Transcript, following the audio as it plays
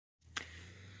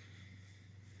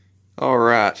All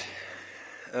right.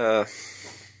 Uh,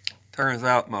 Turns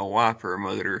out my wiper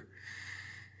motor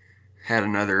had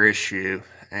another issue,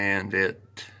 and the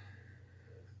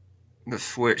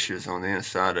switches on the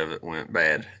inside of it went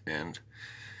bad. And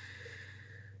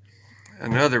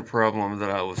another problem that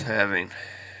I was having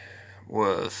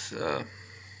was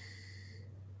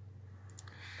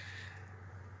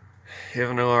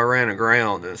even though I ran a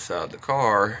ground inside the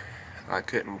car, I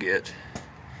couldn't get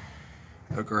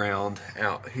a ground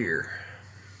out here.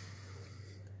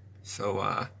 So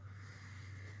I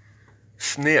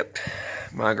snipped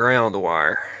my ground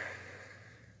wire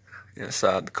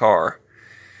inside the car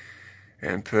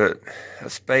and put a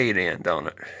spade end on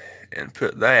it and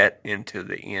put that into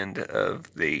the end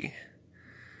of the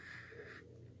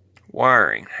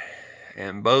wiring,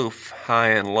 and both high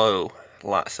and low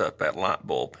lights up that light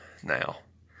bulb now.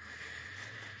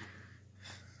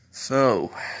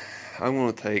 So I'm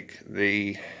going to take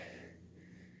the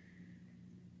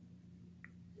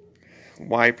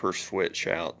wiper switch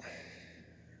out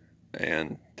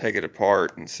and take it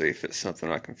apart and see if it's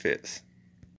something I can fix.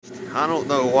 I don't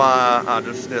know why I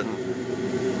just didn't.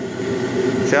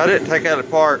 See, I didn't take that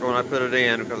apart when I put it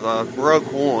in because I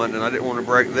broke one and I didn't want to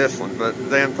break this one, but the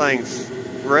damn thing's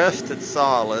rested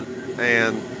solid,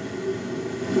 and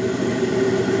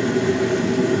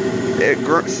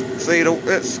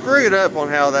it's screwed up on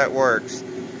how that works.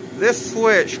 This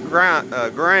switch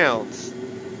grounds,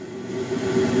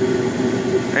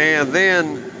 and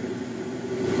then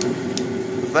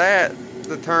that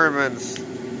determines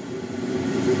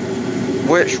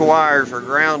which wires are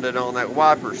grounded on that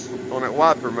wiper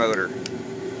motor.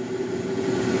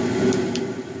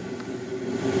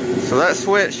 So that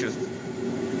switch is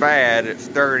bad. It's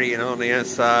dirty and on the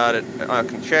inside. I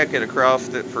can check it across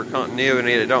it for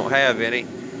continuity. It don't have any.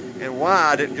 And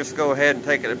why I didn't just go ahead and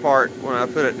take it apart when I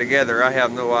put it together, I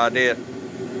have no idea.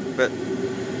 But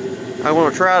I'm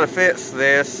going to try to fix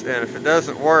this, and if it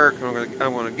doesn't work, I'm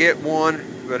going to get one.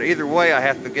 But either way, I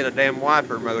have to get a damn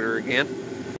wiper motor again.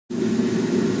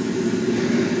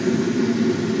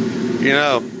 You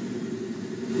know,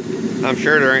 I'm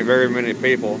sure there ain't very many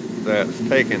people that's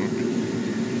taken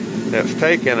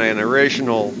an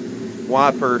original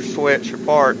wiper switch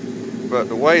apart, but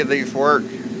the way these work,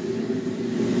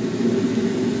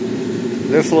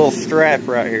 this little strap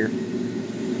right here,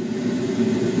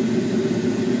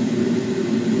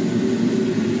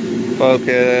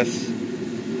 focus,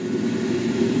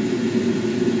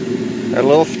 that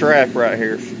little strap right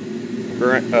here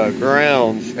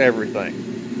grounds everything.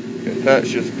 It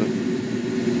touches the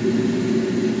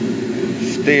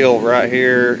steel right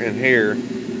here and here,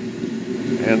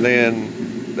 and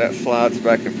then that slides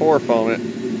back and forth on it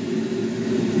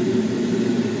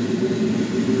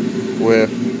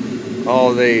with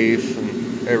all these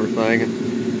and everything,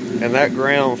 and that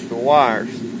grounds the wires.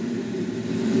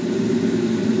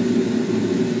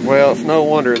 Well, it's no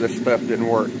wonder this stuff didn't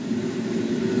work.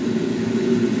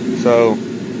 So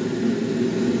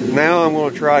now I'm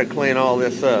going to try to clean all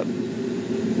this up,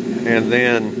 and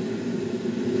then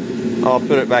I'll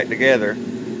put it back together.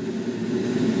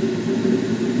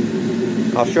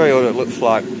 I'll show you what it looks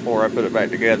like before I put it back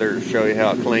together to show you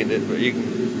how I cleaned it. But you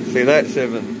can see that's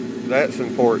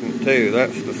important too.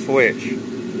 That's the switch.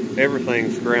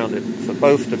 Everything's grounded.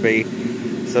 Supposed to be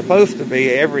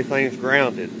everything's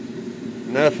grounded.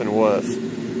 Nothing was.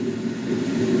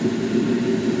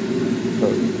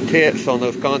 The tips on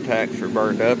those contacts are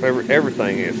burned up.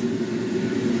 Everything is.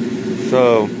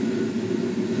 So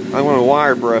I'm going to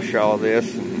wire brush all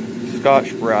this and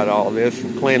Scotch Brite all this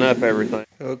and clean up everything.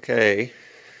 Okay.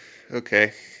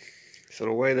 So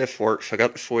the way this works, I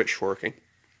got the switch working.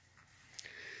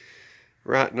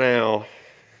 Right now,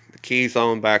 the key's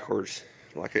on backwards,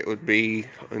 like it would be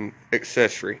an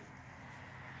accessory,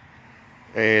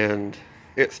 and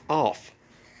it's off.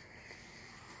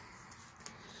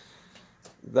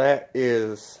 That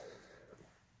is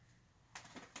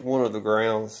one of the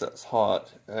grounds that's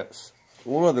hot. That's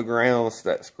one of the grounds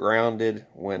that's grounded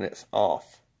when it's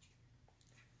off.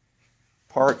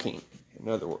 Parking, in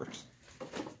other words.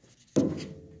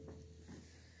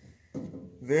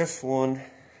 This one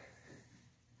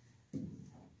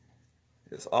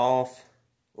is off,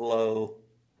 low,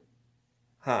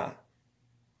 high.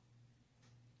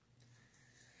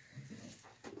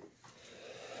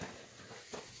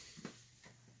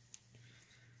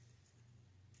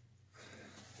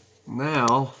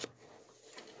 Now,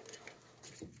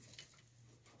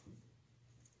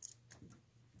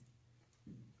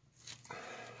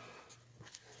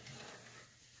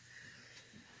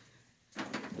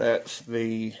 that's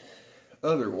the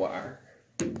other wire.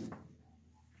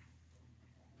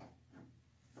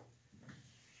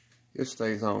 It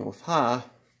stays on with high.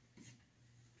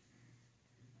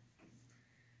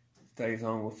 Stays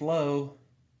on with low.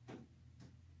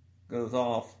 Goes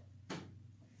off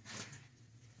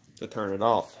to turn it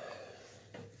off.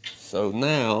 So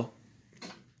now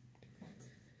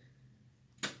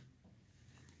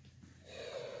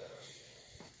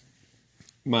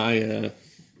my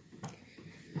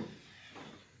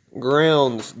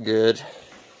ground's good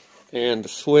and the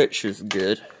switch is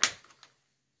good.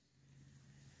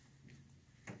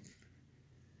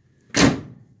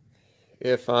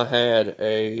 If I had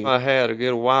a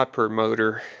good wiper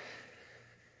motor,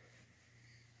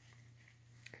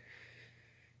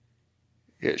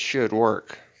 it should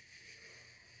work.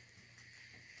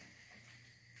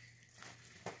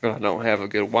 But I don't have a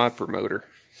good wiper motor,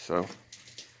 so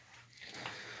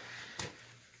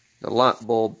the light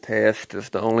bulb test is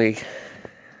the only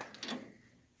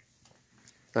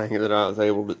thing that I was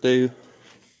able to do.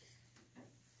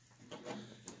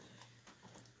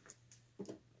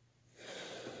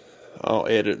 I'll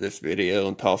edit this video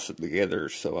and toss it together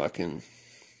so I can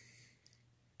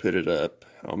put it up.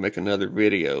 I'll make another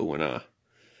video when I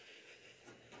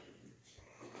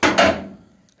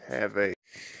have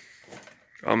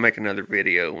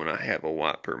a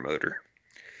wiper motor.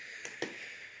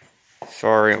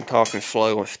 Sorry, I'm talking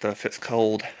slow and stuff. It's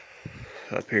cold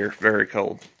up here, very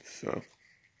cold. So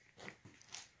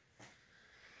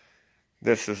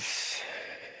this is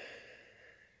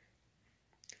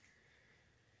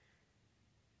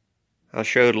I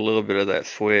showed a little bit of that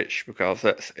switch because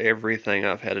that's everything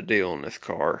I've had to do on this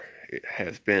car. It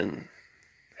has been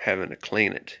having to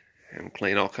clean it and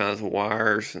clean all kinds of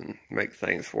wires and make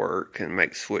things work and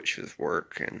make switches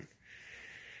work. And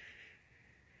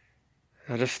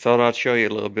I just thought I'd show you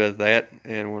a little bit of that.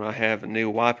 And when I have a new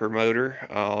wiper motor,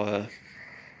 I'll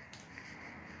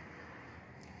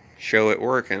show it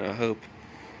working, I hope.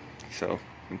 So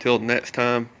until next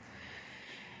time,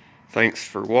 thanks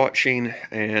for watching,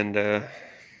 and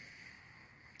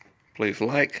please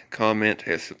like, comment,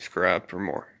 and subscribe for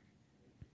more.